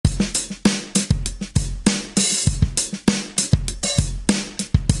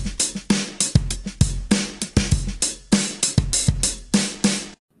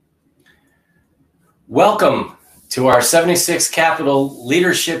Welcome to our 76 Capital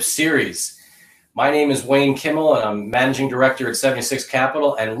Leadership Series. My name is Wayne Kimmel, and I'm Managing Director at 76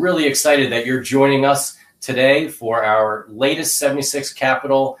 Capital, and really excited that you're joining us today for our latest 76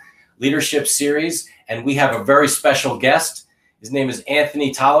 Capital Leadership Series. And we have a very special guest. His name is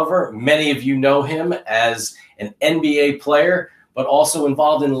Anthony Tolliver. Many of you know him as an NBA player, but also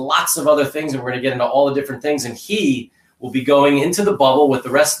involved in lots of other things, and we're going to get into all the different things. And he will be going into the bubble with the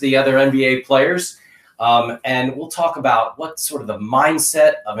rest of the other NBA players. And we'll talk about what sort of the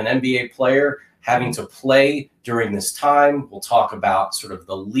mindset of an NBA player having to play during this time. We'll talk about sort of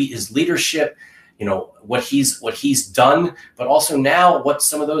his leadership, what he's done, but also now what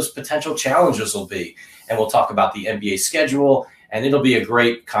some of those potential challenges will be. And we'll talk about the NBA schedule, and it'll be a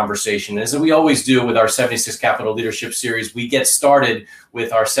great conversation. As we always do with our 76 Capital Leadership Series, we get started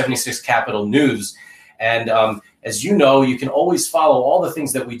with our 76 Capital News. And as you know, you can always follow all the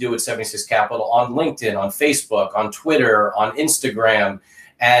things that we do at 76 Capital on LinkedIn, on Facebook, on Twitter, on Instagram,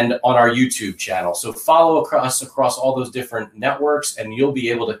 and on our YouTube channel. So follow us across all those different networks, and you'll be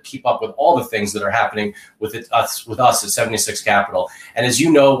able to keep up with all the things that are happening with us at 76 Capital. And as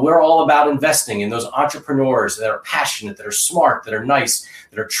you know, we're all about investing in those entrepreneurs that are passionate, that are smart, that are nice,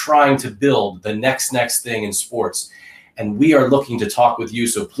 that are trying to build the next thing in sports. And we are looking to talk with you,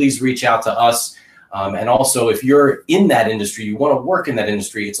 so please reach out to us. And also, if you're in that industry, you want to work in that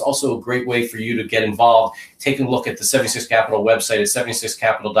industry, it's also a great way for you to get involved. Take a look at the 76 Capital website at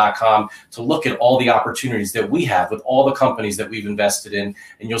 76capital.com to look at all the opportunities that we have with all the companies that we've invested in,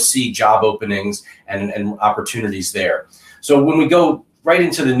 and you'll see job openings and opportunities there. So when we go right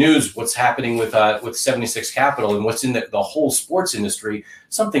into the news, what's happening with 76 Capital and what's in the whole sports industry,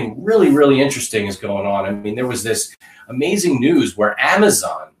 something really interesting is going on. I mean, there was this amazing news where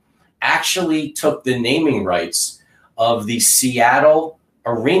Amazon actually took the naming rights of the Seattle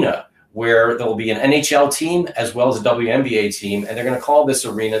arena, where there will be an NHL team as well as a WNBA team, and they're going to call this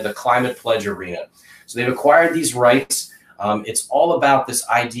arena the Climate Pledge Arena. So they've acquired these rights. It's all about this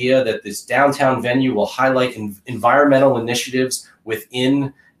idea that this downtown venue will highlight environmental initiatives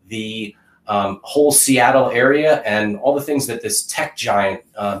within the whole Seattle area and all the things that this tech giant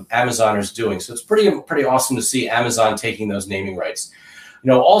Amazon is doing. So it's pretty awesome to see Amazon taking those naming rights.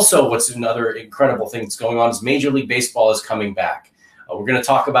 Also what's another incredible thing that's going on is Major League Baseball is coming back. We're going to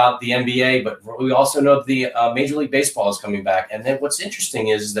talk about the NBA, but we also know the Major League Baseball is coming back. And then what's interesting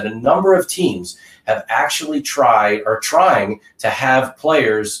is that a number of teams have actually trying to have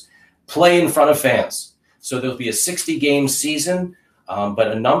players play in front of fans. So there'll be a 60-game season, but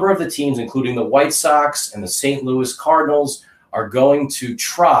a number of the teams, including the White Sox and the St. Louis Cardinals, are going to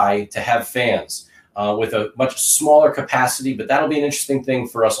try to have fans. With a much smaller capacity, but that'll be an interesting thing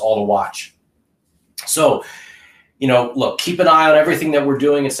for us all to watch. So, look, keep an eye on everything that we're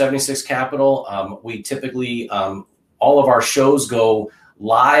doing at 76 Capital. We typically, all of our shows go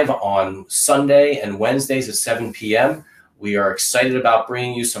live on Sunday and Wednesdays at 7 p.m. We are excited about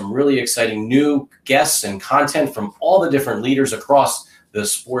bringing you some really exciting new guests and content from all the different leaders across the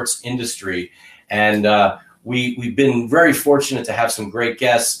sports industry. And We've been very fortunate to have some great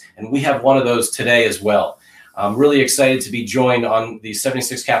guests, and we have one of those today as well. I'm really excited to be joined on the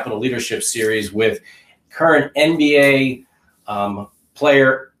 76 Capital Leadership Series with current NBA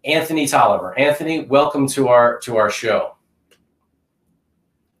player Anthony Tolliver. Anthony, welcome to our show.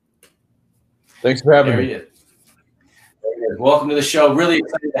 Thanks for having me. There he is. Welcome to the show. Really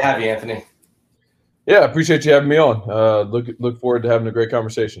excited to have you, Anthony. Yeah, I appreciate you having me on. Look forward to having a great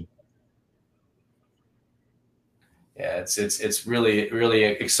conversation. Yeah, it's really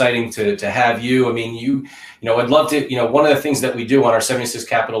exciting to have you. I mean, I'd love to, one of the things that we do on our 76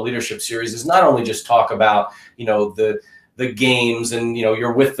 Capital Leadership Series is not only just talk about, the games and,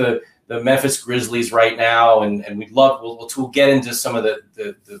 you're with the Memphis Grizzlies right now, and we'll get into some of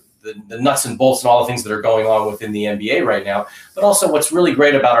the nuts and bolts and all the things that are going on within the NBA right now. But also what's really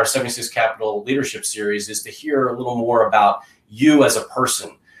great about our 76 Capital Leadership Series is to hear a little more about you as a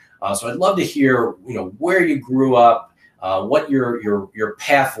person. So I'd love to hear, where you grew up, what your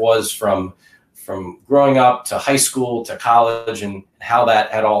path was from growing up to high school to college, and how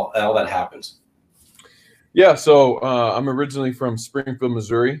that happens. Yeah, so I'm originally from Springfield,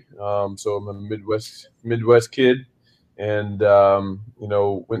 Missouri. So I'm a Midwest kid, and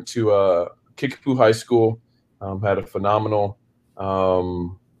went to Kickapoo High School. Had a phenomenal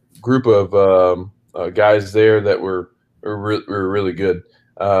group of guys there that were really good.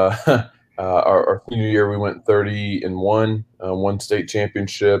 Our senior year, we went 30-1, won state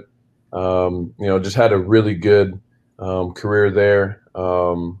championship. Just had a really good career there,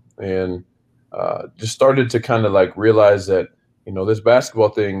 and just started to kind of like realize that this basketball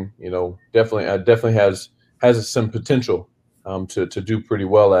thing, definitely has some potential to do pretty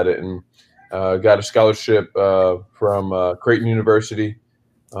well at it, and got a scholarship from Creighton University.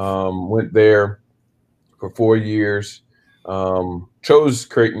 Went there for 4 years. Chose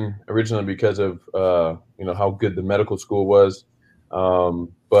Creighton originally because of how good the medical school was,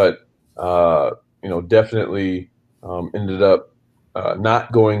 but definitely ended up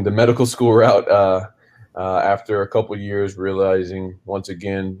not going the medical school route after a couple of years, realizing once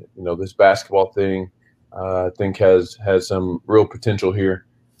again, this basketball thing I think has some real potential here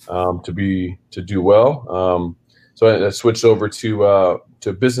to do well. So I switched over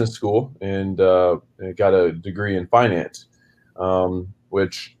to business school and got a degree in finance,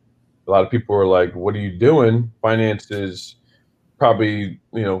 which a lot of people were like, "What are you doing?" Finance is probably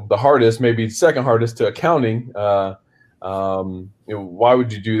the hardest, maybe second hardest to accounting. Why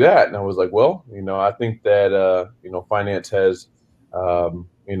would you do that? And I was like, well, I think that finance has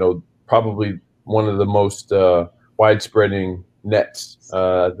probably one of the most widespreading nets.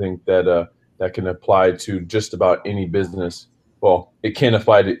 I think that can apply to just about any business. Well, it can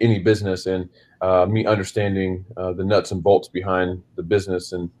apply to any business, and me understanding the nuts and bolts behind the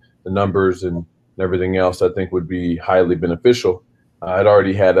business and the numbers and everything else, I think would be highly beneficial. I'd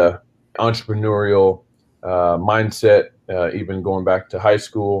already had a entrepreneurial mindset, even going back to high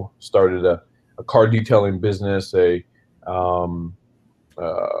school. Started a car detailing business, a lawn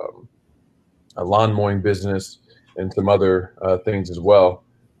mowing business, and some other things as well.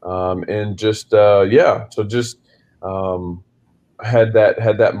 And just so just had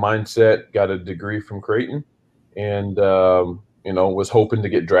that mindset. Got a degree from Creighton, and was hoping to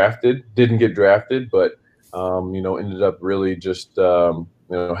get drafted. Didn't get drafted, but ended up really just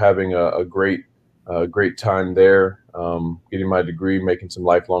having a great time there, getting my degree, making some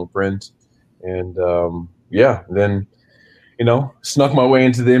lifelong friends, and then snuck my way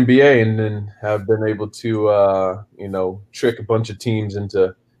into the NBA, and then have been able to trick a bunch of teams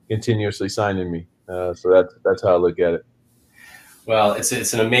into continuously signing me. So that's how I look at it. Well,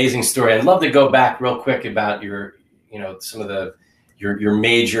 it's an amazing story. I'd love to go back real quick about your some of your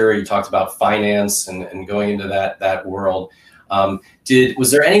major. You talked about finance and going into that world.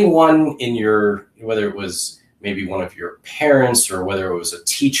 Was there anyone in whether it was maybe one of your parents or whether it was a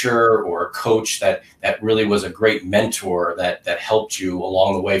teacher or a coach that really was a great mentor that helped you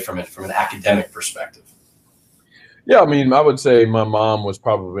along the way from an academic perspective? Yeah, I mean, I would say my mom was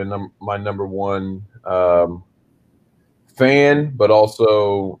probably my number one fan, but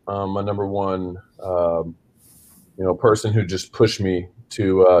also my number one person who just pushed me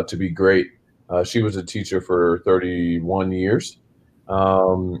to be great. She was a teacher for 31 years,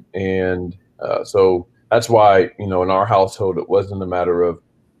 and so that's why in our household it wasn't a matter of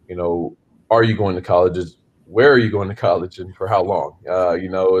are you going to college? It's where are you going to college and for how long?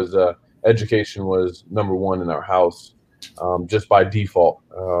 Education was number one in our house, just by default,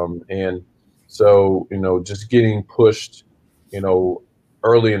 and so just getting pushed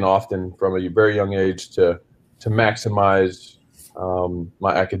early and often from a very young age to maximize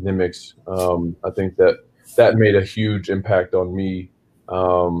my academics. I think that made a huge impact on me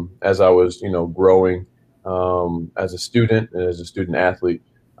as I was growing as a student and as a student athlete.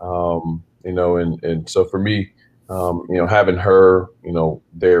 And so for me, having her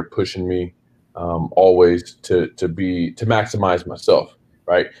there pushing me always to maximize myself,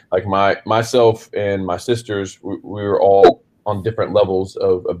 right? Like myself and my sisters, we were all on different levels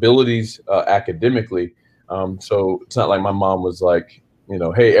of abilities academically. So it's not like my mom was like,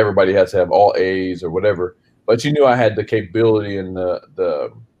 hey, everybody has to have all A's or whatever. But she knew I had the capability and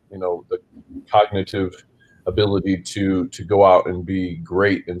the cognitive ability to go out and be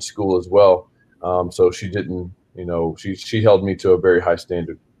great in school as well. So she didn't, she held me to a very high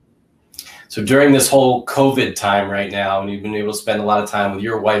standard. So during this whole COVID time right now, and you've been able to spend a lot of time with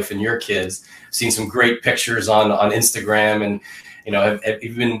your wife and your kids, seen some great pictures on Instagram, and have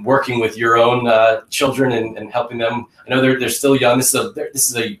you been working with your own children and helping them? I know they're still young. This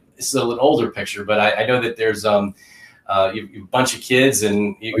is a little older picture, but I know that there's you have a bunch of kids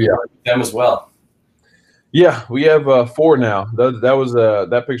and you work with them as well. Yeah, we have 4 now. That was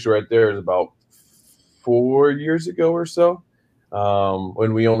that picture right there is about 4 years ago or so,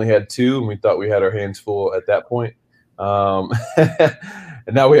 when we only had 2 and we thought we had our hands full at that point.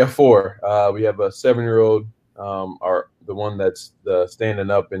 And now we have 4. We have a 7-year-old, the one that's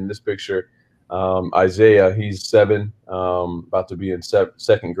standing up in this picture, Isaiah. He's 7, about to be in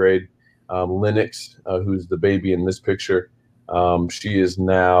 2nd grade. Lennox, who's the baby in this picture, she is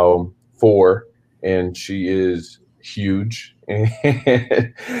now 4. And she is huge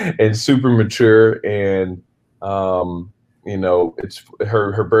and super mature, and you know, it's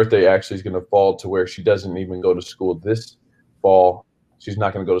her birthday actually is going to fall to where she doesn't even go to school this fall. She's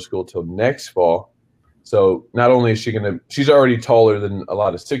not going to go to school till next fall. So not only is she's already taller than a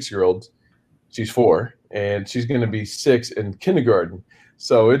lot of 6-year-olds. She's 4, and she's going to be 6 in kindergarten.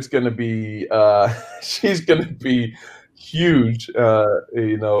 So it's going to be she's going to be huge,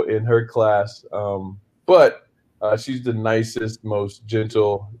 you know, in her class. But she's the nicest, most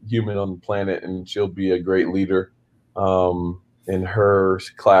gentle human on the planet, and she'll be a great leader in her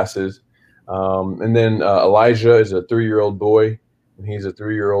classes. And then Elijah is a 3-year-old boy, and he's a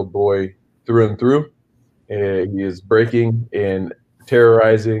 3-year-old boy through and through. He is breaking and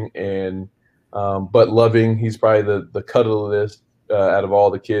terrorizing and but loving. He's probably the cuddliest out of all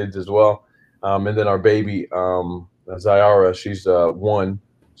the kids as well. And then our baby, Zyara, she's 1.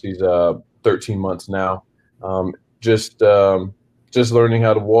 She's 13 months now. Just learning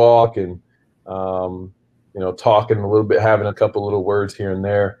how to walk and you know, talking a little bit, having a couple little words here and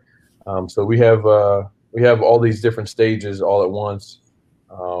there. So we have all these different stages all at once,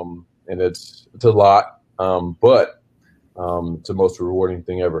 and it's a lot, but it's the most rewarding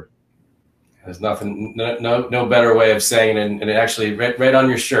thing ever. There's nothing, no better way of saying it, and it actually right on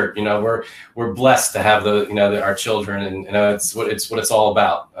your shirt. You know, we're blessed to have our children, and you know, it's what it's all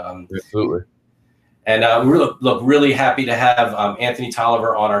about. Absolutely. And we're really happy to have Anthony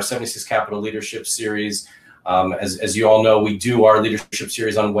Tolliver on our 76 Capital Leadership Series. As you all know, we do our leadership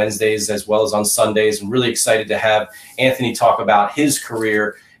series on Wednesdays as well as on Sundays. I'm really excited to have Anthony talk about his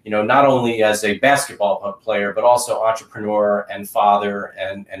career, you know, not only as a basketball player, but also entrepreneur and father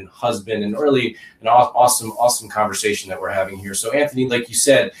and husband, and really an awesome conversation that we're having here. So Anthony, like you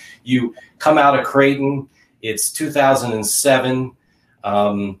said, you come out of Creighton. It's 2007.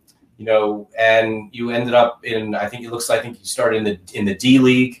 You know, and you ended up in, I think you started in the D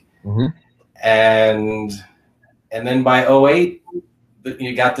League, and then by 2008,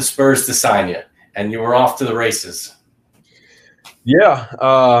 you got the Spurs to sign you, and you were off to the races. Yeah,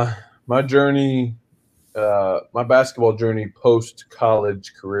 my journey, my basketball journey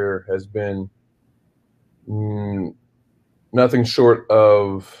post-college career has been nothing short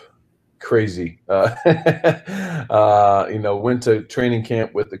of crazy. You know, went to training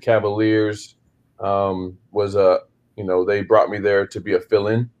camp with the Cavaliers. They brought me there to be a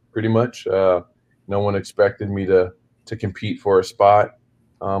fill-in, pretty much. No one expected me to compete for a spot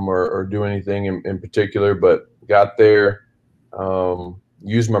or do anything in particular, but got there,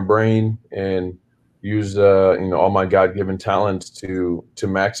 used my brain and used all my God-given talents to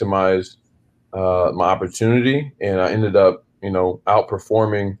maximize my opportunity, and I ended up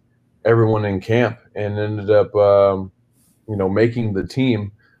outperforming everyone in camp and ended up making the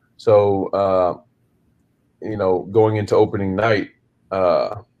team. So going into opening night,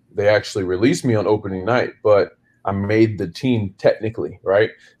 they actually released me on opening night, but I made the team technically,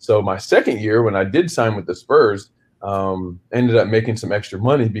 right? So my second year, when I did sign with the Spurs, ended up making some extra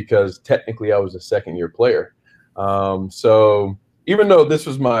money because technically I was a second-year player. So even though this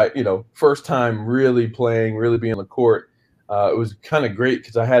was my first time really playing, really being on the court, it was kind of great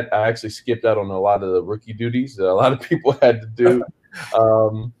because I actually skipped out on a lot of the rookie duties that a lot of people had to do.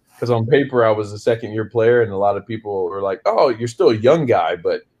 Because on paper I was a second-year player, and a lot of people were like, "Oh, you're still a young guy,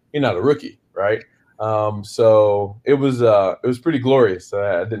 but you're not a rookie, right?" So it was pretty glorious.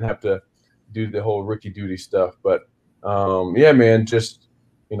 I didn't have to do the whole rookie duty stuff, but yeah, man, just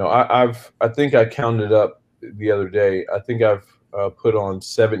I think I counted up the other day. I think I've put on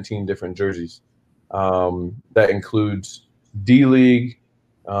 17 different jerseys. That includes D League,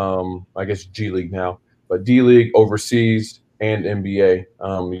 I guess G League now, but D League, overseas, and NBA.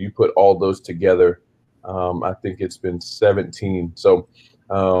 You put all those together, I think it's been 17. So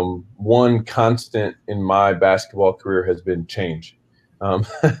one constant in my basketball career has been change, and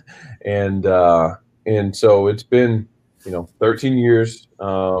so it's been 13 years.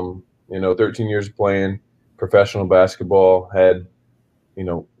 13 years playing professional basketball. Had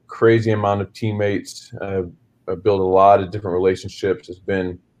crazy amount of teammates. I've built a lot of different relationships. It's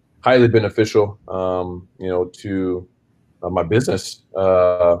been highly beneficial, to my business,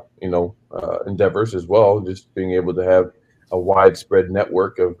 endeavors as well. Just being able to have a widespread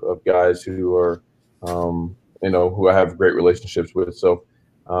network of guys who are, who I have great relationships with. So,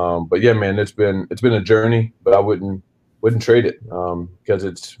 but yeah, man, it's been a journey, but I wouldn't trade it because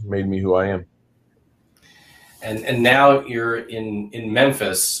it's made me who I am. And now you're in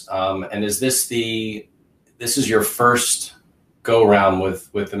Memphis, and is this is your first go around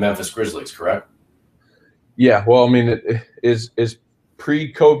with the Memphis Grizzlies, correct? Yeah, well, I mean, it is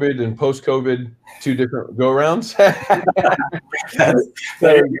pre-COVID and post-COVID 2 different go rounds.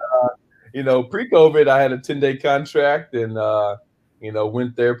 pre-COVID, I had a 10-day contract and,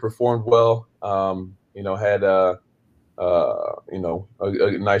 went there, performed well, had a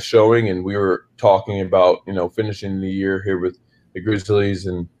nice showing. And we were talking about, finishing the year here with the Grizzlies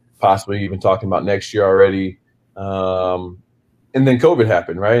and possibly even talking about next year already. And then COVID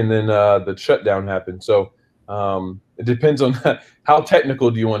happened, right? And then the shutdown happened. So it depends on how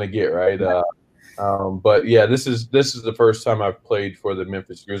technical do you want to get, right? But yeah, this is the first time I've played for the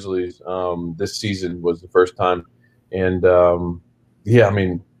Memphis Grizzlies. This season was the first time, and yeah, I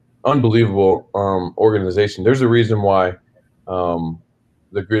mean, unbelievable organization. There's a reason why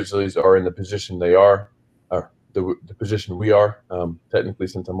the Grizzlies are in the position they are, or the position we are, technically,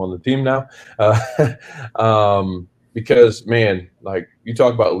 since I'm on the team now. Because, man, like you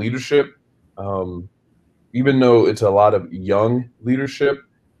talk about leadership, even though it's a lot of young leadership,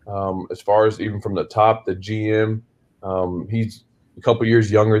 as far as even from the top, the GM, he's a couple years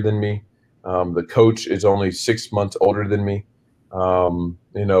younger than me. The coach is only 6 months older than me.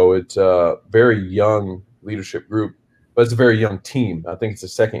 It's a very young leadership group, but it's a very young team. I think it's the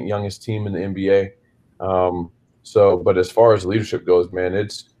second youngest team in the NBA. But as far as leadership goes, man,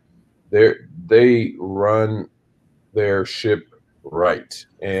 they run their ship right,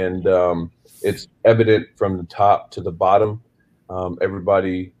 and it's evident from the top to the bottom.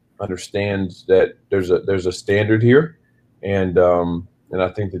 Everybody understands that there's a standard here, and I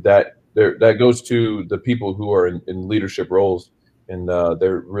think that goes to the people who are in leadership roles, and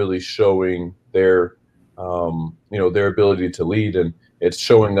they're really showing their their ability to lead, and it's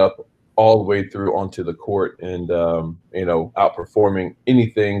showing up all the way through onto the court, and outperforming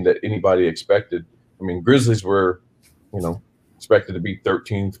anything that anybody expected. I mean, Grizzlies were expected to be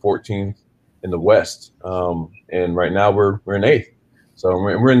 13th, 14th in the West, and right now we're in 8th. So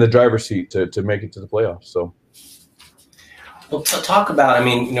we're in the driver's seat to make it to the playoffs. So, well, talk about, I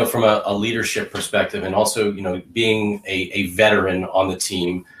mean, from a leadership perspective, and also, being a veteran on the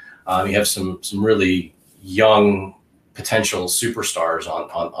team, you have some really young potential superstars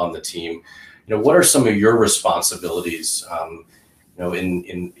on the team. What are some of your responsibilities,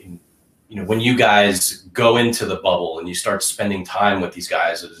 when you guys go into the bubble and you start spending time with these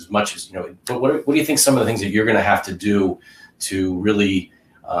guys as much as, what do you think some of the things that you're going to have to do to really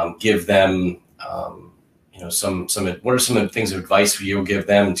give them, what are some of the things of advice you'll give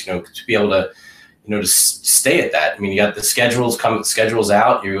them to be able to, to stay at that? I mean, you got the schedules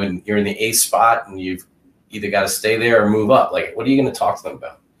out, you're in the 8th spot, and you've either got to stay there or move up. Like, what are you going to talk to them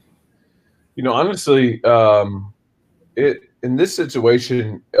about? Honestly, in this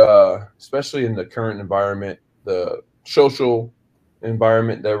situation, especially in the current environment, the social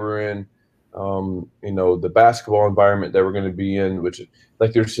environment that we're in, the basketball environment that we're going to be in, which,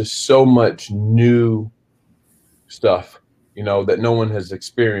 like, there's just so much new stuff, that no one has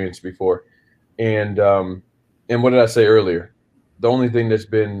experienced before. And what did I say earlier? The only thing that's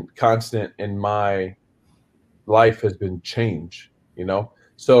been constant in my life has been change,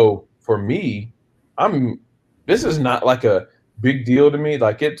 So for me, this is not like a big deal to me.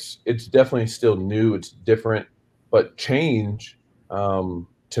 Like, it's definitely still new, it's different, but change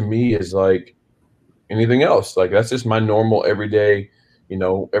to me is like anything else. Like, that's just my normal everyday,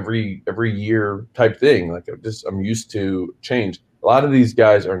 every year type thing. Like, I'm used to change. A lot of these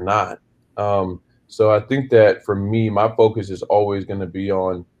guys are not. So I think that for me, my focus is always going to be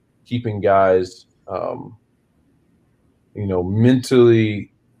on keeping guys,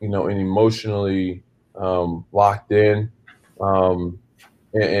 mentally, and emotionally locked in,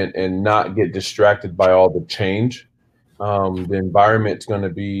 and not get distracted by all the change. The environment's going to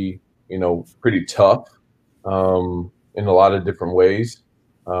be, pretty tough in a lot of different ways.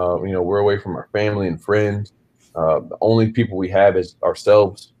 We're away from our family and friends. The only people we have is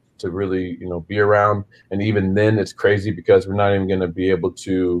ourselves to really, be around. And even then, it's crazy because we're not even going to be able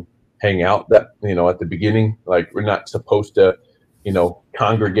to hang out at the beginning. Like, we're not supposed to,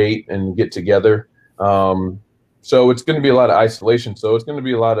 congregate and get together. So it's going to be a lot of isolation. So it's going to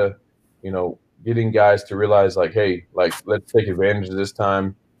be a lot of, getting guys to realize, like, hey, like, let's take advantage of this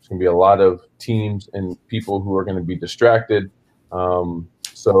time. There's going to be a lot of teams and people who are going to be distracted.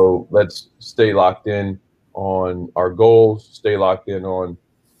 So let's stay locked in on our goals, stay locked in on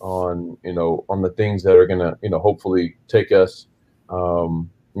the things that are going to, hopefully take us, to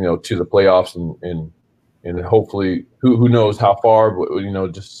the playoffs, and hopefully who knows how far, but,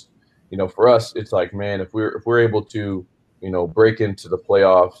 just, for us, it's like, man, if we're able to, break into the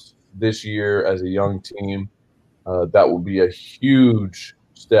playoffs this year as a young team, that will be a huge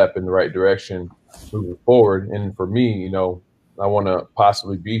step in the right direction moving forward. And for me, I want to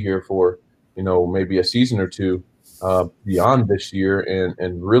possibly be here for, maybe a season or two beyond this year,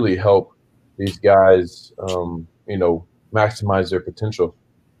 and really help, these guys, maximize their potential.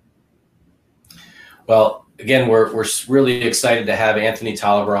 Well, again, we're really excited to have Anthony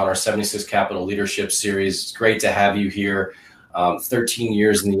Tolliver on our 76 Capital Leadership Series. It's great to have you here. 13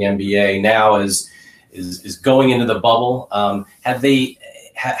 years in the NBA now is going into the bubble. Has the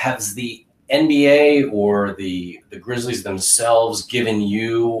NBA or the Grizzlies themselves given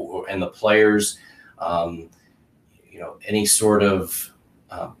you and the players, any sort of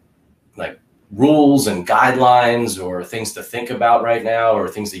like rules and guidelines or things to think about right now, or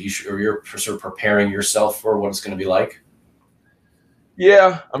things that you're sort of preparing yourself for what it's going to be like?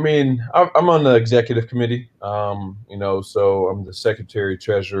 Yeah, I mean, I'm on the executive committee, so I'm the secretary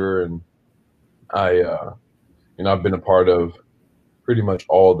treasurer, and I've been a part of pretty much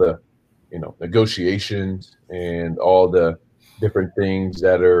all the, negotiations and all the different things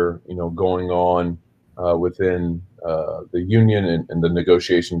that are, going on within the union and the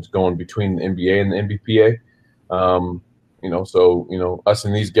negotiations going between the NBA and the NBPA. Us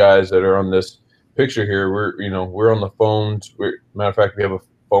and these guys that are on this picture here, we're on the phones. Matter of fact, we have a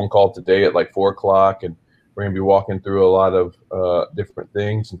phone call today at like 4:00, and we're gonna be walking through a lot of different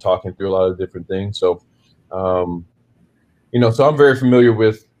things and talking through a lot of different things. So, so I'm very familiar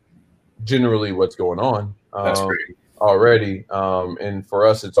with generally what's going on. That's great. Already, and for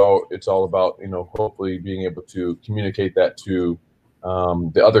us, it's all about hopefully being able to communicate that to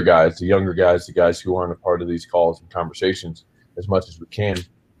the other guys, the younger guys, the guys who aren't a part of these calls and conversations as much as we can.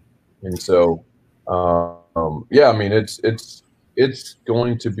 And so, I mean, it's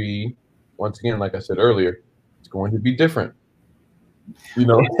going to be, once again, like I said earlier, it's going to be different.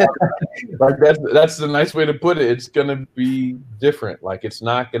 Like that's the nice way to put it. It's going to be different. Like, it's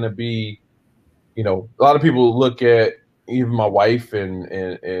not going to be, a lot of people look at even my wife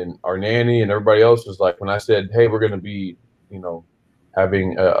and our nanny and everybody else was like, when I said, hey, we're going to be,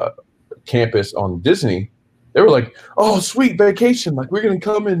 having a campus on Disney, they were like, oh, sweet vacation. Like, we're going to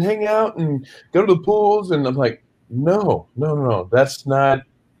come and hang out and go to the pools. And I'm like, no. That's not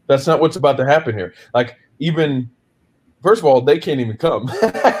what's about to happen here. Like, even, first of all, they can't even come.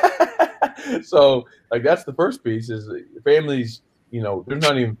 So, like, that's the first piece is families, there's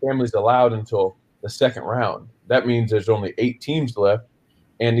not even families allowed until the second round. That means there's only 8 teams left.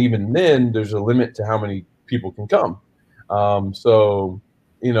 And even then, there's a limit to how many people can come. So,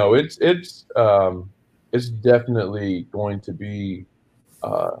 it's definitely going to be,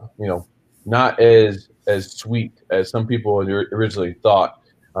 not as sweet as some people originally thought.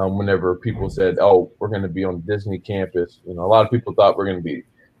 Whenever people said, "Oh, we're going to be on Disney campus," a lot of people thought we're going to be,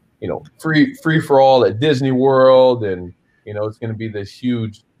 free for all at Disney World, and it's going to be this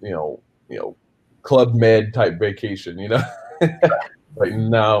huge, Club Med type vacation. Like,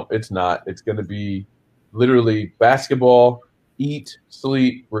 no, it's not. It's going to be literally basketball, eat,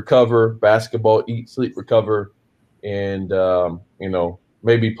 sleep, recover, basketball, eat, sleep, recover, and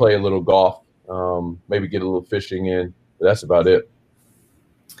maybe play a little golf, maybe get a little fishing in. But that's about it.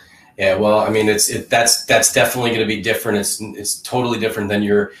 Yeah, well, I mean, that's definitely going to be different. It's totally different than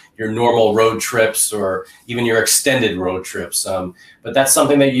your normal road trips or even your extended road trips. But that's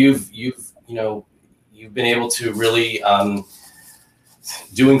something that you've been able to really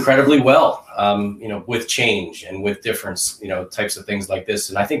do incredibly well, with change and with difference, types of things like this.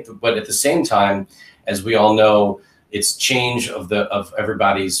 And I think, but at the same time, as we all know, it's change of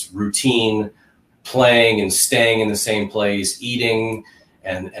everybody's routine, playing and staying in the same place, eating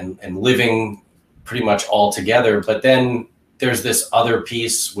and living pretty much all together. But then there's this other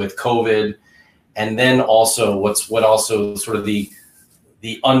piece with COVID, and then also what also sort of the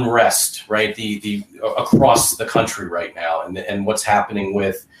unrest, right? The across the country right now, and what's happening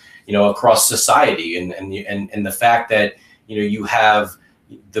with, across society, and the fact that, you have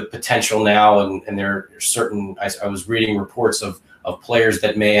the potential now, and there are certain, I was reading reports of players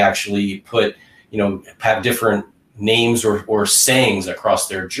that may actually put, have different names or sayings across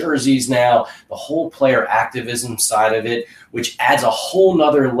their jerseys now, the whole player activism side of it, which adds a whole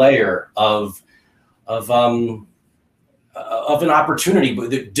nother layer of an opportunity, but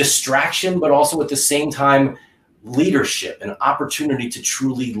the distraction, but also at the same time, leadership, an opportunity to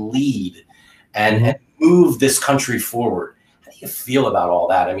truly lead and move this country forward. How do you feel about all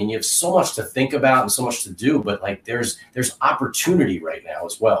that? I mean, you have so much to think about and so much to do, but like there's opportunity right now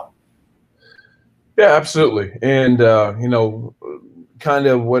as well. Yeah, absolutely. And, kind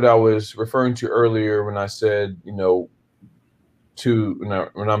of what I was referring to earlier when I said, when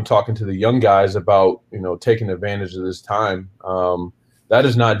I'm talking to the young guys about, taking advantage of this time, that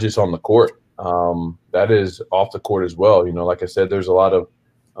is not just on the court. That is off the court as well. Like I said, there's a lot of,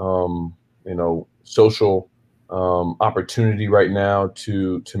 social opportunity right now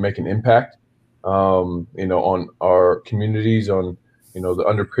to make an impact. you know, on our communities, on, you know, the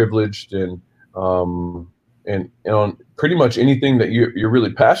underprivileged, and on pretty much anything that you're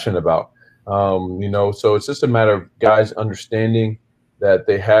really passionate about. You know, so it's just a matter of guys understanding that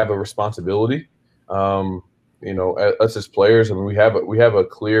they have a responsibility. You know, us as players, I mean, we have a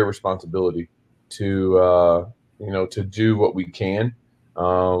clear responsibility to you know, to do what we can,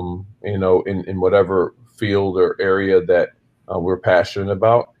 you know, in whatever field or area that we're passionate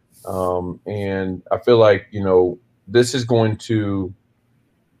about. And I feel like, you know, this is going to,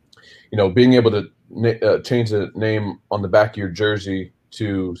 you know, being able to change the name on the back of your jersey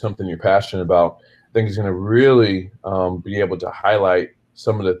to something you're passionate about, I think is going to really be able to highlight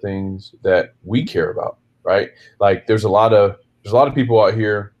some of the things that we care about, right? Like there's a lot of people out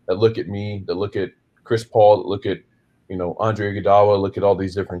here that look at me, that look at Chris Paul, that look at, you know, Andre Iguodala, look at all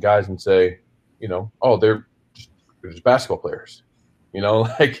these different guys and say, you know, oh, they're just basketball players, you know,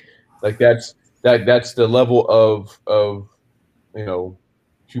 like that's the level of you know,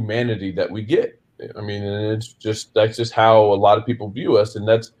 humanity that we get. I mean, and it's just, that's just how a lot of people view us, and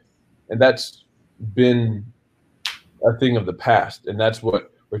that's been a thing of the past, and that's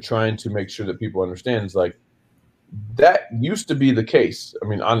what we're trying to make sure that people understand. Is like that used to be the case. I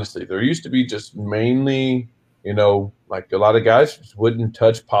mean, honestly, there used to be just mainly, you know, like a lot of guys just wouldn't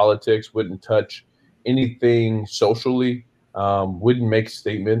touch politics, wouldn't touch anything socially, wouldn't make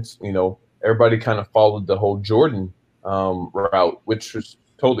statements. You know, everybody kind of followed the whole Jordan route, which was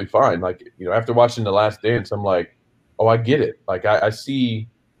totally fine. Like, you know, after watching The Last Dance, I'm like, oh, I get it. Like, I see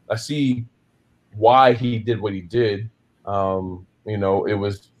why he did what he did. You know, it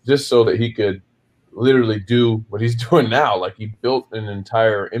was just so that he could literally do what he's doing now. Like, he built an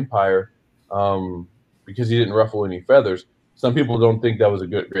entire empire because he didn't ruffle any feathers. Some people don't think that was a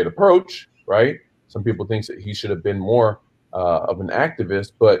great approach, right? Some people think that he should have been more of an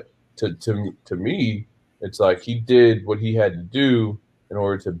activist, but to me, it's like he did what he had to do in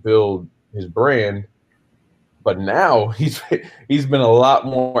order to build his brand. But now he's been a lot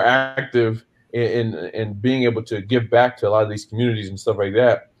more active in being able to give back to a lot of these communities and stuff like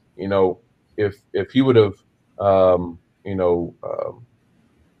that. You know, if he would have you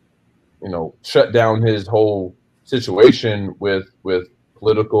know, shut down his whole situation with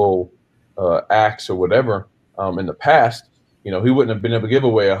political acts or whatever in the past, you know, he wouldn't have been able to give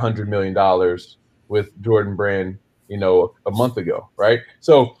away $100 million with Jordan Brand, you know, a month ago, right?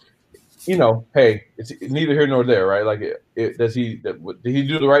 So, you know, hey, it's neither here nor there, right? Like, did he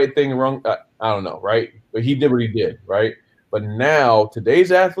do the right thing or wrong? I don't know, right? But he did what he did, right? But now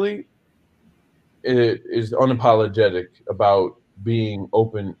today's athlete is unapologetic about being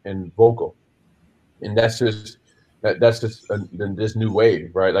open and vocal, and that's just this new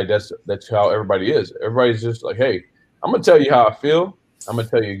wave, right? Like that's how everybody is. Everybody's just like, hey, I'm gonna tell you how I feel. I'm gonna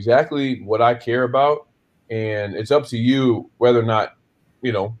tell you exactly what I care about, and it's up to you whether or not,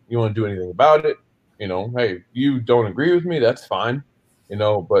 you know, you want to do anything about it. You know, hey, you don't agree with me, that's fine. You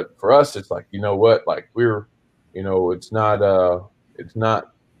know, but for us, it's like, you know what, like we're, you know, it's not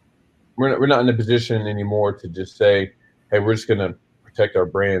we're not in a position anymore to just say, hey, we're just gonna protect our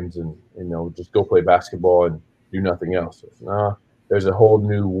brands and, you know, just go play basketball and do nothing else. Nah, there's a whole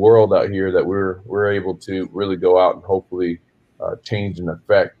new world out here that we're able to really go out and hopefully change and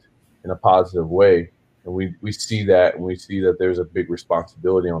affect in a positive way. And we see that, and we see that there's a big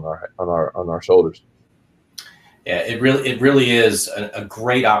responsibility on our shoulders. Yeah, it really is a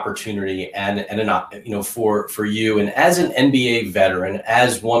great opportunity, and an, you know, for you, and as an NBA veteran,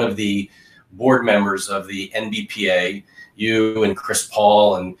 as one of the board members of the NBPA, you and Chris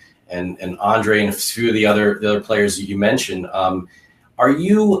Paul and Andre and a few of the other players that you mentioned, are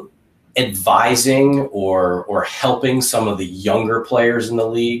you advising or helping some of the younger players in the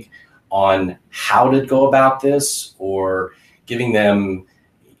league on how to go about this, or giving them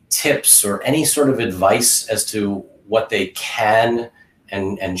tips or any sort of advice as to what they can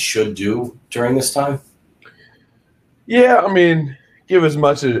and should do during this time? Yeah, I mean, give as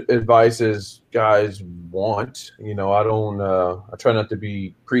much advice as guys want. You know, I try not to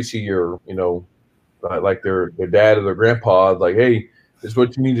be preachy or, you know, like their dad or their grandpa, like, hey, this is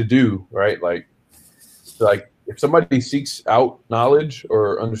what you need to do, right? Like if somebody seeks out knowledge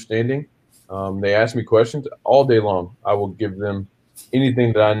or understanding, they ask me questions all day long, I will give them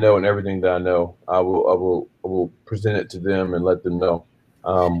anything that I know, and everything that I know, I will present it to them and let them know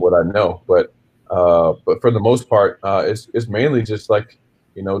what I know. But for the most part, it's mainly just like,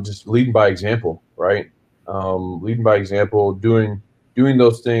 you know, just leading by example, right? Leading by example, doing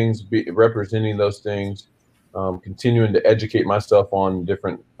those things, representing those things, continuing to educate myself on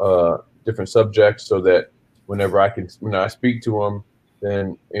different subjects, so that when I speak to them,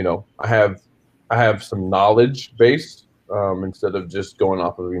 then, you know, I have I have some knowledge base instead of just going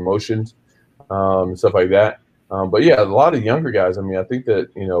off of emotions and stuff like that. But yeah, a lot of younger guys. I mean, I think that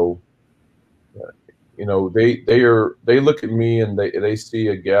they look at me and they see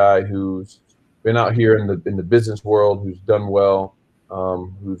a guy who's been out here in the business world, who's done well,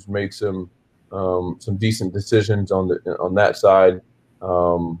 who's made some decent decisions on that side,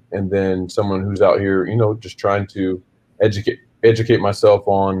 and then someone who's out here, just trying to educate myself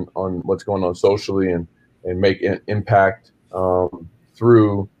on what's going on socially and make an impact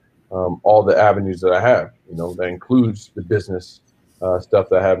through all the avenues that I have. That includes the business stuff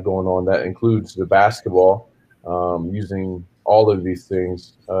that I have going on. That includes the basketball, using all of these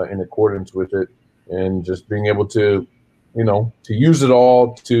things in accordance with it, and just being able to, to use it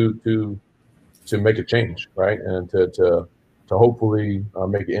all to make a change, right, and to hopefully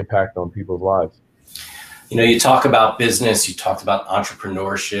make an impact on people's lives. You talk about business, you talked about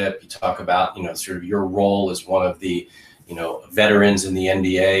entrepreneurship, you talk about, sort of your role as one of the, veterans in the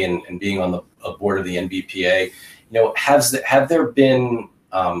NBA and being on the board of the NBPA. Have there been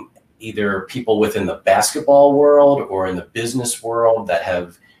either people within the basketball world or in the business world that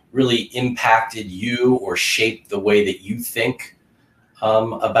have really impacted you or shaped the way that you think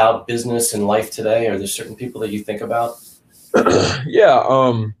about business and life today? Are there certain people that you think about? Yeah.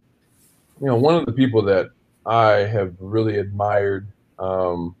 One of the people that I have really admired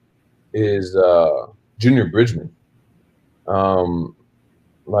is Junior Bridgman.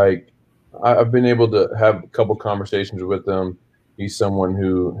 I've been able to have a couple conversations with him. He's someone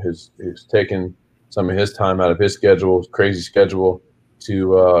who has taken some of his time out of his schedule, crazy schedule,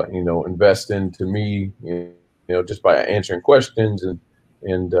 to invest into me, just by answering questions and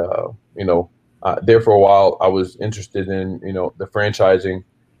there for a while I was interested in the franchising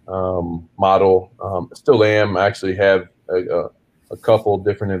model. Still am. I actually have a couple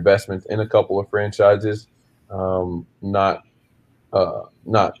different investments in a couple of franchises, not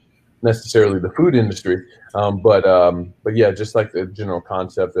necessarily the food industry, but yeah, just like the general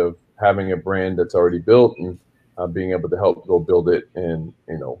concept of having a brand that's already built and being able to help go build it and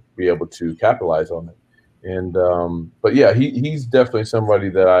be able to capitalize on it. And but yeah, he's definitely somebody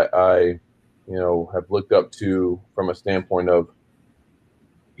that I have looked up to from a standpoint of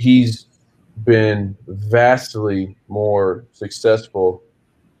he's been vastly more successful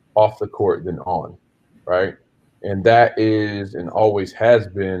off the court than on, right? And that is and always has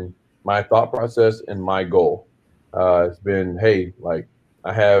been my thought process and my goal. It's been, hey, like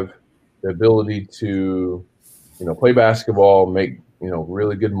I have the ability to, play basketball, make,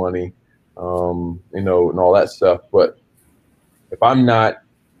 really good money, and all that stuff. But if I'm not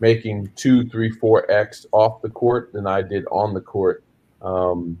making 2, 3, 4x off the court than I did on the court,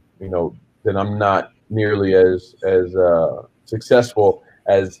 then I'm not nearly as successful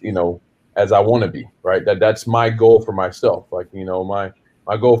as as I want to be, right? That's my goal for myself. Like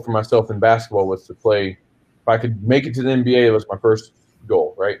my goal for myself in basketball was to play. If I could make it to the NBA, it was my first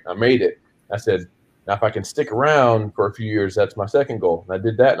goal, right? I made it. I said, now if I can stick around for a few years, that's my second goal. And I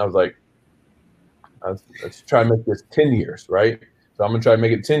did that, and I was like, let's try and make this 10 years, right? So I'm gonna try to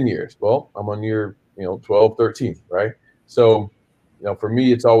make it 10 years. Well, I'm on year 12, 13, right? So for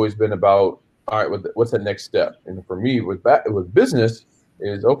me, it's always been about, all right, what's that next step? And for me, with business,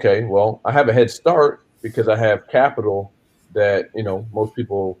 is okay. Well, I have a head start because I have capital that most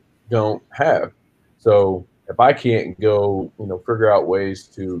people don't have. So if I can't go figure out ways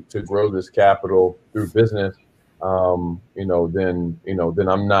to grow this capital through business, then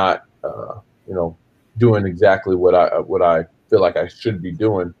I'm not doing exactly what I feel like I should be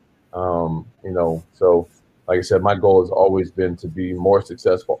doing. So like I said, my goal has always been to be more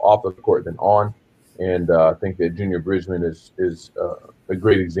successful off the court than on. And I think that Junior Bridgman is a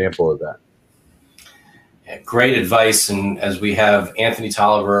great example of that. Yeah, great advice. And as we have Anthony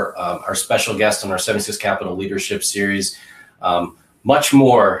Tolliver, our special guest on our 76 Capital Leadership Series, much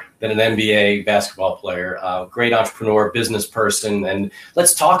more than an NBA basketball player, great entrepreneur, business person. And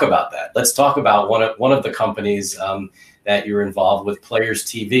let's talk about that. Let's talk about one of the companies that you're involved with, Players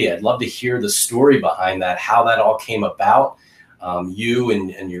TV. I'd love to hear the story behind that, how that all came about. You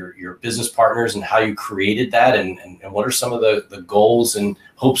and your business partners and how you created that and what are some of the goals and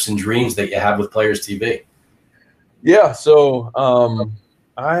hopes and dreams that you have with Players TV? Yeah, so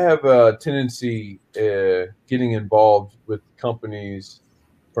I have a tendency getting involved with companies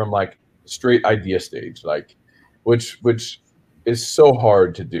from like straight idea stage, like which is so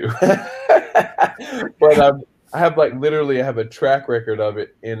hard to do. But I have literally I have a track record of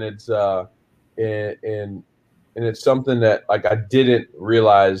it, and it's and it's something that I didn't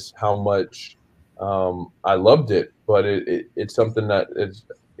realize how much I loved it, but it's something that is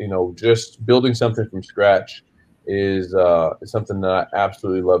just building something from scratch is something that I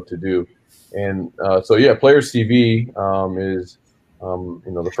absolutely love to do. And so, yeah, Players TV is,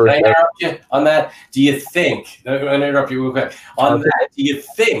 the first. Can I interrupt you on that? Do you think, I'm going to interrupt you real quick on that, do you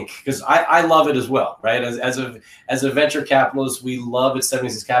think, because I love it as well, right? As a venture capitalist, we love at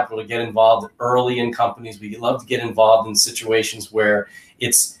 76 Capital to get involved early in companies. We love to get involved in situations where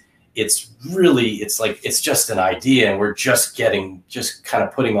it's just an idea and we're just kind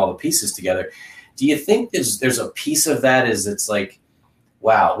of putting all the pieces together. Do you think there's a piece of that it's like,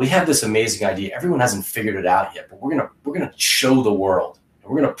 wow, we have this amazing idea. Everyone hasn't figured it out yet, but we're gonna show the world.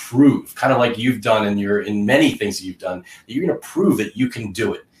 And we're gonna prove, kind of like you've done in many things that you've done, that you're gonna prove that you can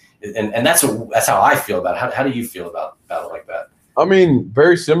do it. And that's how I feel about it. How do you feel about it like that? I mean,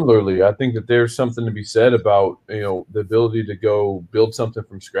 very similarly, I think that there's something to be said about, the ability to go build something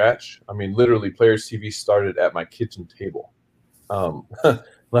from scratch. I mean, literally, Players TV started at my kitchen table.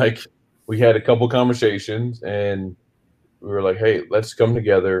 Like, we had a couple conversations and we were like, hey, let's come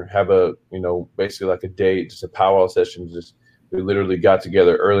together, have basically like a date, just a powwow session. We literally got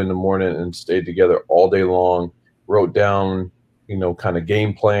together early in the morning and stayed together all day long, wrote down, kind of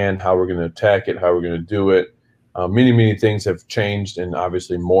game plan, how we're going to attack it, how we're going to do it. Many things have changed and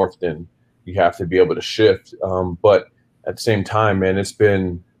obviously morphed, and you have to be able to shift. But at the same time, man, it's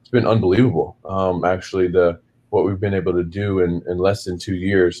been unbelievable. Actually, what we've been able to do in less than 2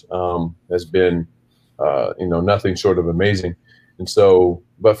 years has been, nothing short of amazing. And so,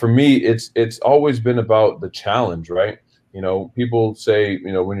 but for me, it's always been about the challenge, right? People say,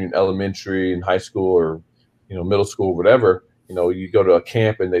 when you're in elementary and high school or, middle school, whatever, you go to a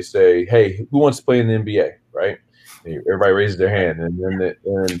camp and they say, hey, who wants to play in the NBA, right? And everybody raises their hand, and then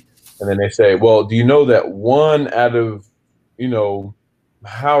they say, well, do you know that one out of,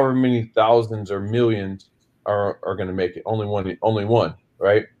 however many thousands or millions are going to make it? Only one,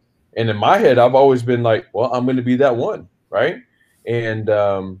 right? And in my head, I've always been like, well, I'm going to be that one, right? And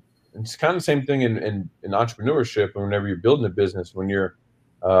it's kind of the same thing in entrepreneurship. And whenever you're building a business, when you're,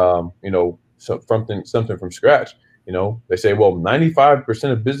 something from scratch, they say, well,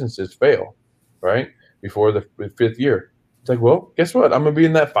 95% of businesses fail, right, before the 5th year. It's like, well, guess what? I'm going to be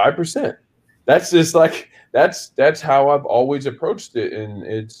in that 5%. That's just like that's how I've always approached it, and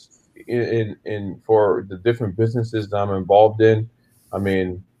it's in for the different businesses that I'm involved in. I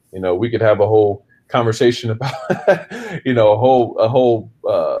mean, we could have a whole conversation about, a whole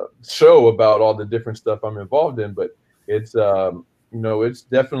show about all the different stuff I'm involved in. But it's, it's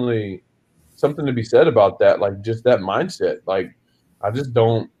definitely something to be said about that. Like, just that mindset. Like, I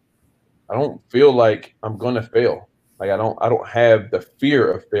don't feel like I'm going to fail. Like, I don't have the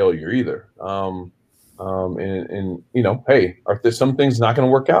fear of failure either. Hey, are there some things not going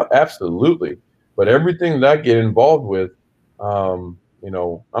to work out? Absolutely. But everything that I get involved with, I'm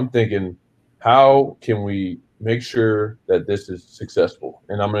thinking, how can we make sure that this is successful?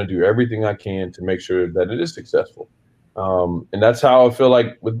 And I'm going to do everything I can to make sure that it is successful. And that's how I feel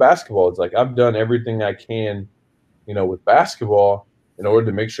like with basketball. It's like I've done everything I can, with basketball in order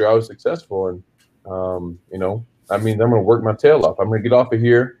to make sure I was successful. And, I'm going to work my tail off. I'm going to get off of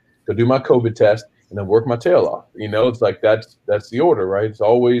here, go do my COVID test, and then work my tail off. It's like that's the order, right? It's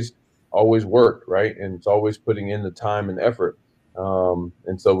always work, right? And it's always putting in the time and effort.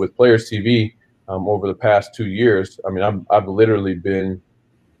 And so with Players TV, over the past 2 years, I mean, I've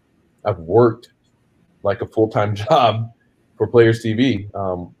worked like a full-time job for Players TV.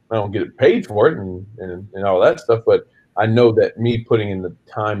 I don't get paid for it and all that stuff, but I know that me putting in the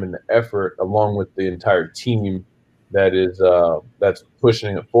time and the effort, along with the entire team that is that's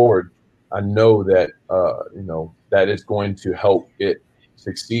pushing it forward, I know that that is going to help it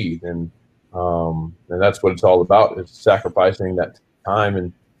succeed, and that's what it's all about. It's sacrificing that time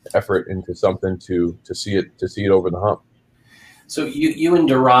and effort into something to see it over the hump. So you and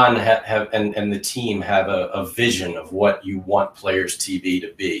Duran have and the team have a vision of what you want Players TV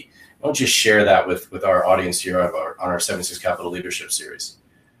to be. Why don't you share that with our audience here on our 76 Capital Leadership Series?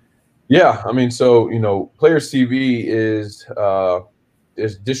 Yeah, I mean, so Players TV is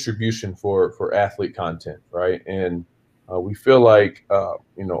distribution for athlete content, right? And we feel like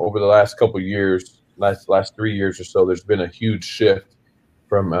over the last couple of years, last 3 years or so, there's been a huge shift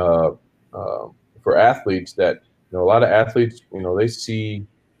from for athletes that a lot of athletes they see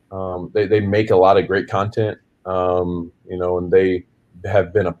they make a lot of great content, and they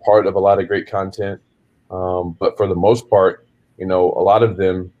have been a part of a lot of great content, but for the most part, a lot of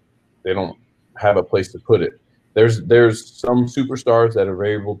them, they don't have a place to put it. There's some superstars that are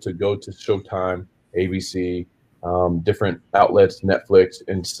able to go to Showtime, ABC, different outlets, Netflix,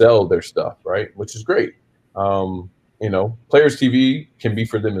 and sell their stuff, right? Which is great. Players TV can be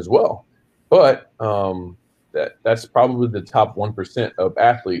for them as well, but that's probably the top 1% of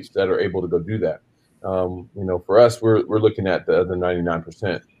athletes that are able to go do that. For us, we're looking at the other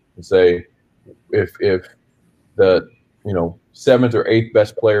 99% and say, if the seventh or eighth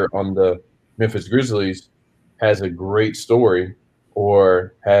best player on the Memphis Grizzlies has a great story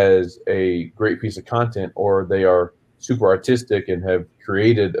or has a great piece of content, or they are super artistic and have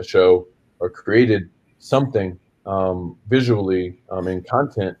created a show or created something visually in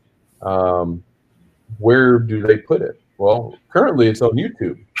content, where do they put it? Well, currently it's on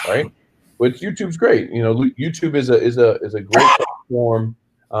YouTube, right? Which YouTube's great. YouTube is a great platform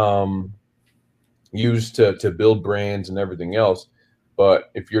used to build brands and everything else.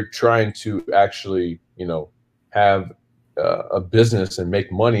 But if you're trying to actually, have a business and make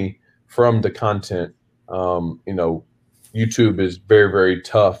money from the content, YouTube is very, very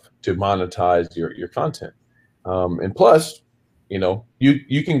tough to monetize your content. And plus,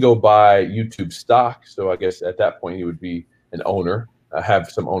 you can go buy YouTube stock. So I guess at that point you would be an owner,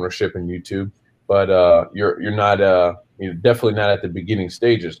 have some ownership in YouTube, but you're not you're definitely not at the beginning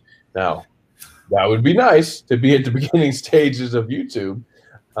stages. Now, that would be nice to be at the beginning stages of YouTube,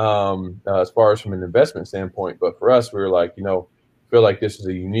 as far as from an investment standpoint. But for us, we were like, feel like this is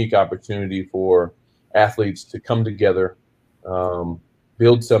a unique opportunity for athletes to come together,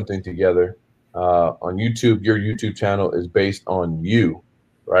 build something together. On YouTube, your YouTube channel is based on you,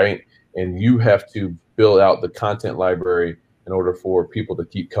 right? And you have to build out the content library in order for people to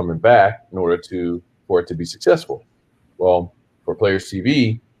keep coming back, in order for it to be successful. Well, for Players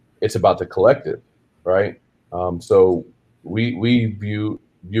TV, it's about the collective, right? So we view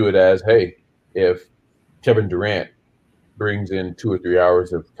it as, hey, if Kevin Durant brings in 2 or 3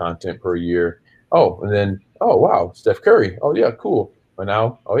 hours of content per year, and then wow, Steph Curry, yeah, cool. But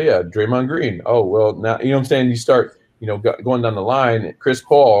now, yeah, Draymond Green. Well, now, you know what I'm saying? You start, going down the line, Chris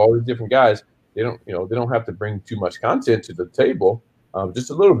Paul, all these different guys, they don't have to bring too much content to the table, just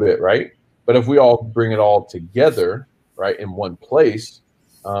a little bit, right? But if we all bring it all together, right, in one place,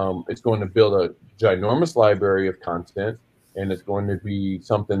 it's going to build a ginormous library of content, and it's going to be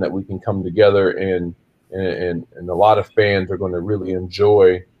something that we can come together and a lot of fans are going to really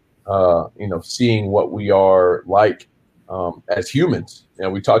enjoy, seeing what we are like as humans.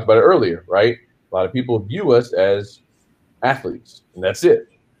 And we talked about it earlier, right? A lot of people view us as athletes, and that's it.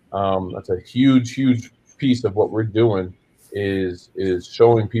 That's a huge, huge piece of what we're doing is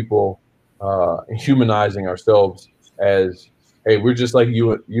showing people, humanizing ourselves as, hey, we're just like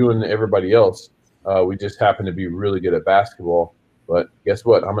you and everybody else. We just happen to be really good at basketball. But guess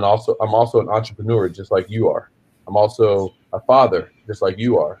what? I'm also an entrepreneur, just like you are. I'm also a father, just like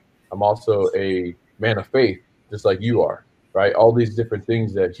you are. I'm also a man of faith, just like you are. Right? All these different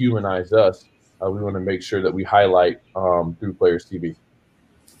things that humanize us, we want to make sure that we highlight through Players TV.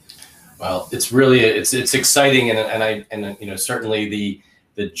 Well, it's really it's exciting, and certainly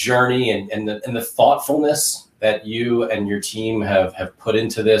the journey and the thoughtfulness that you and your team have put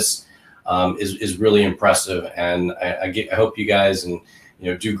into this is really impressive. And I hope you guys do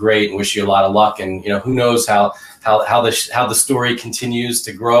great, and wish you a lot of luck. And who knows how the story continues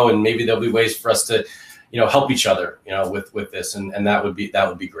to grow, and maybe there'll be ways for us to help each other with this, and that would be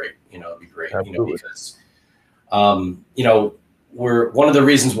great. It'd be great. Absolutely. Because one of the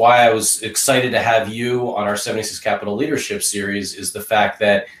reasons why I was excited to have you on our 76 Capital Leadership Series is the fact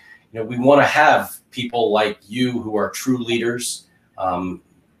that we want to have people like you who are true leaders, on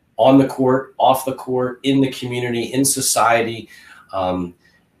the court, off the court, in the community, in society,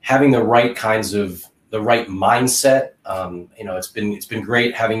 having the right mindset. It's been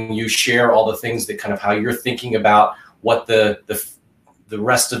great having you share all the things that kind of how you're thinking about what the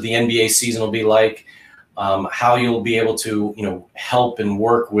rest of the NBA season will be like, how you'll be able to help and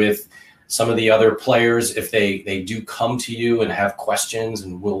work with some of the other players if they do come to you and have questions,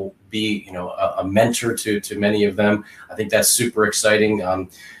 and will be a mentor to many of them. I think that's super exciting.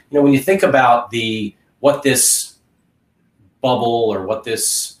 When you think about what this bubble, or what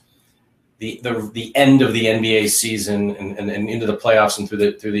this the end of the NBA season and into the playoffs and through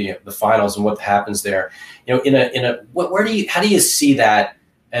the finals, and what happens there, how do you see that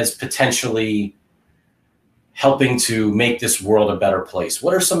as potentially helping to make this world a better place?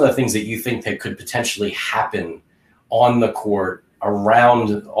 What are some of the things that you think that could potentially happen on the court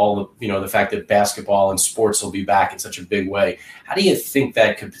around all the fact that basketball and sports will be back in such a big way? How do you think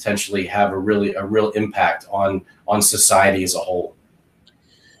that could potentially have a real impact on society as a whole?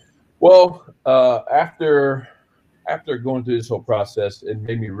 Well, after going through this whole process, it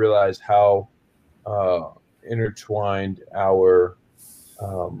made me realize how intertwined our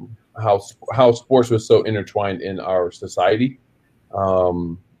how sports was so intertwined in our society.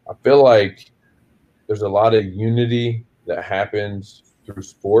 I feel like there's a lot of unity that happens through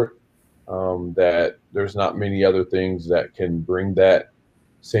sport, that there's not many other things that can bring that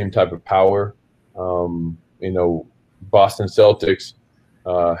same type of power. Boston Celtics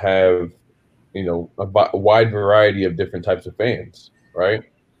have, a wide variety of different types of fans, right?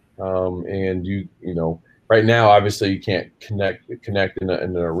 And right now, obviously, you can't connect in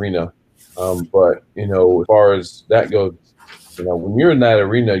an arena. But as far as that goes, when you're in that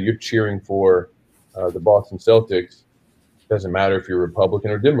arena, you're cheering for the Boston Celtics. Doesn't matter if you're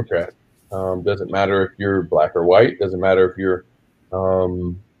Republican or Democrat. Doesn't matter if you're black or white. Doesn't matter if you're,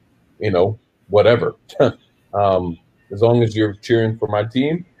 whatever. As long as you're cheering for my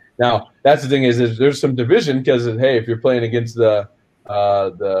team. Now, that's the thing is there's some division because, hey, if you're playing against the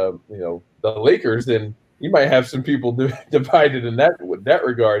Lakers, then you might have some people divided in that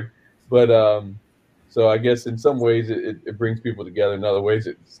regard. But so I guess in some ways it brings people together. In other ways,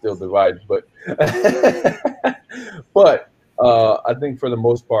 it still divides. But but I think for the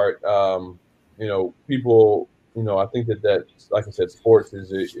most part, people, I think that like I said, sports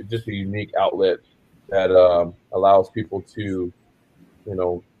is just a unique outlet that allows people to, I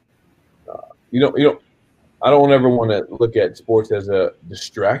don't ever want to look at sports as a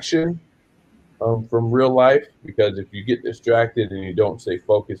distraction from real life, because if you get distracted and you don't stay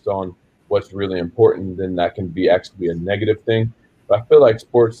focused on what's really important, then that can be actually a negative thing. But I feel like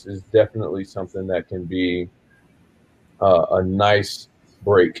sports is definitely something that can be a nice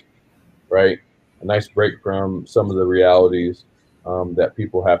break, right? A nice break from some of the realities that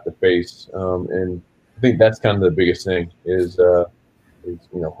people have to face. And I think that's kind of the biggest thing is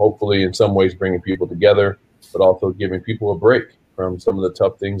hopefully in some ways bringing people together, but also giving people a break from some of the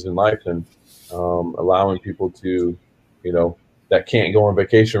tough things in life, and allowing people to, that can't go on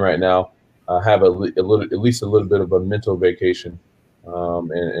vacation right now, have at least a little bit of a mental vacation,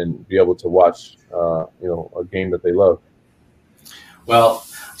 and be able to watch, a game that they love. Well,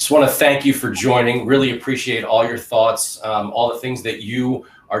 just want to thank you for joining. Really appreciate all your thoughts, all the things that you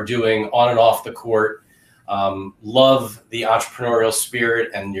are doing on and off the court. Love the entrepreneurial spirit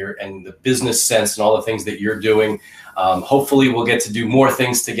and the business sense and all the things that you're doing. Hopefully we'll get to do more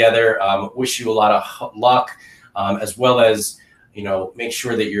things together. Wish you a lot of luck, as well as, make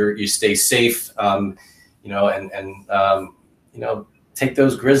sure that you stay safe, and take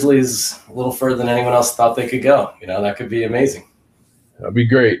those Grizzlies a little further than anyone else thought they could go. That could be amazing. That'd be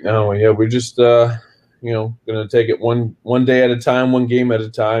great. No, yeah, we're just, going to take it one day at a time, one game at a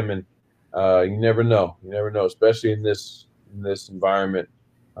time. And you never know. You never know, especially in this environment.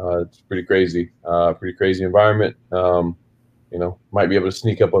 It's pretty crazy environment. Might be able to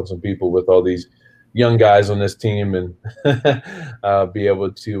sneak up on some people with all these young guys on this team, and be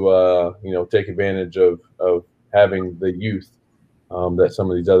able to, take advantage of having the youth that some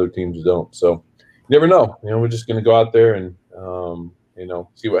of these other teams don't. So you never know. We're just going to go out there and,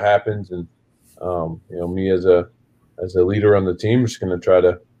 see what happens. And, me as a leader on the team, I'm just going to try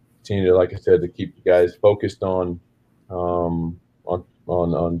to continue to, like I said, to keep you guys focused on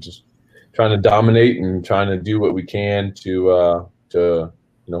just trying to dominate and trying to do what we can to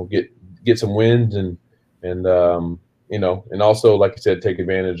get some wins, and also, like I said, take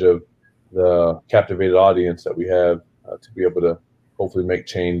advantage of the captivated audience that we have to be able to hopefully make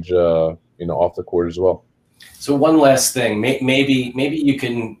change off the court as well. So one last thing, maybe you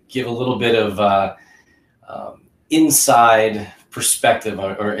can give a little bit of inside perspective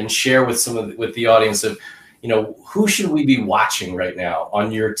and share with the audience of, who should we be watching right now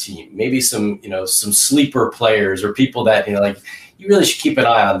on your team? Maybe some sleeper players or people that, you really should keep an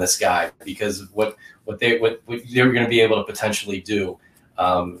eye on this guy because of what they're going to be able to potentially do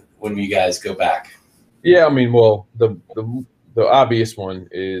when you guys go back. Yeah, I mean, well, the obvious one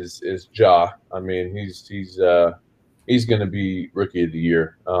is Ja. I mean, he's going to be Rookie of the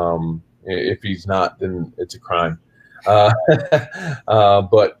Year. If he's not, then it's a crime. But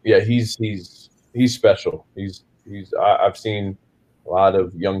yeah, he's special. I've seen a lot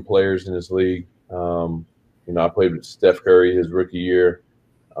of young players in this league. I played with Steph Curry his rookie year,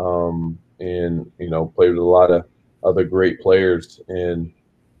 and played with a lot of other great players. And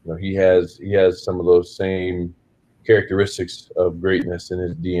he has some of those same characteristics of greatness in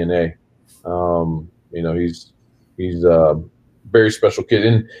his DNA. He's a very special kid,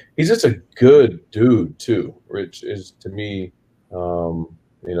 and he's just a good dude too. Which is, to me,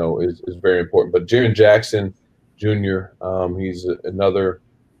 is very important. But Jaren Jackson Jr., he's another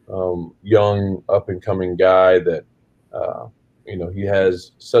young up and coming guy that he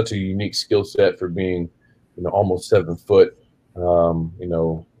has such a unique skill set for being almost 7 foot.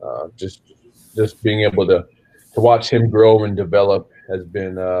 Just being able to watch him grow and develop has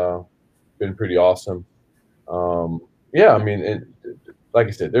been pretty awesome. Yeah, I mean, like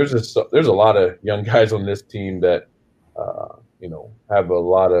I said, there's a lot of young guys on this team that have a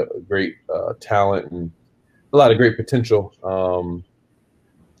lot of great talent and a lot of great potential.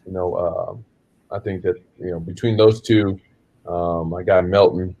 I think that between those two, my guy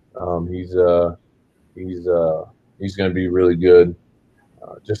Melton, he's going to be really good.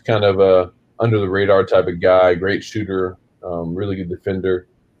 Just kind of a under the radar type of guy, great shooter, really good defender.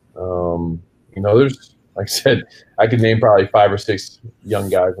 There's, like I said, I could name probably 5 or 6 young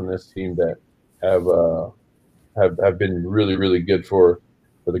guys on this team that have been really, really good for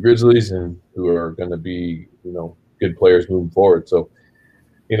the Grizzlies and who are going to be, good players moving forward. So,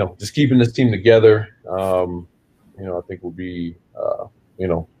 just keeping this team together, I think will be,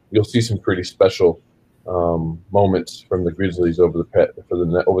 you'll see some pretty special moments from the Grizzlies over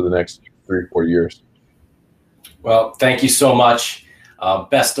the next 3 or 4 years. Well, thank you so much.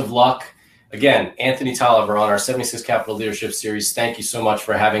 Best of luck. Again, Anthony Tolliver on our 76 Capital Leadership Series. Thank you so much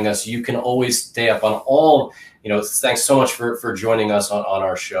for having us. You can always stay up on all, thanks so much for joining us on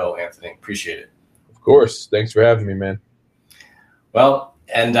our show, Anthony. Appreciate it. Of course. Thanks for having me, man. Well,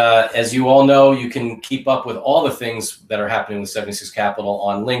 and as you all know, you can keep up with all the things that are happening with 76 Capital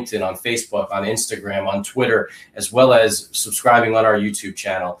on LinkedIn, on Facebook, on Instagram, on Twitter, as well as subscribing on our YouTube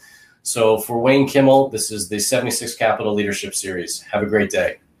channel. So for Wayne Kimmel, this is the 76 Capital Leadership Series. Have a great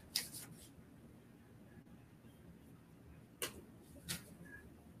day.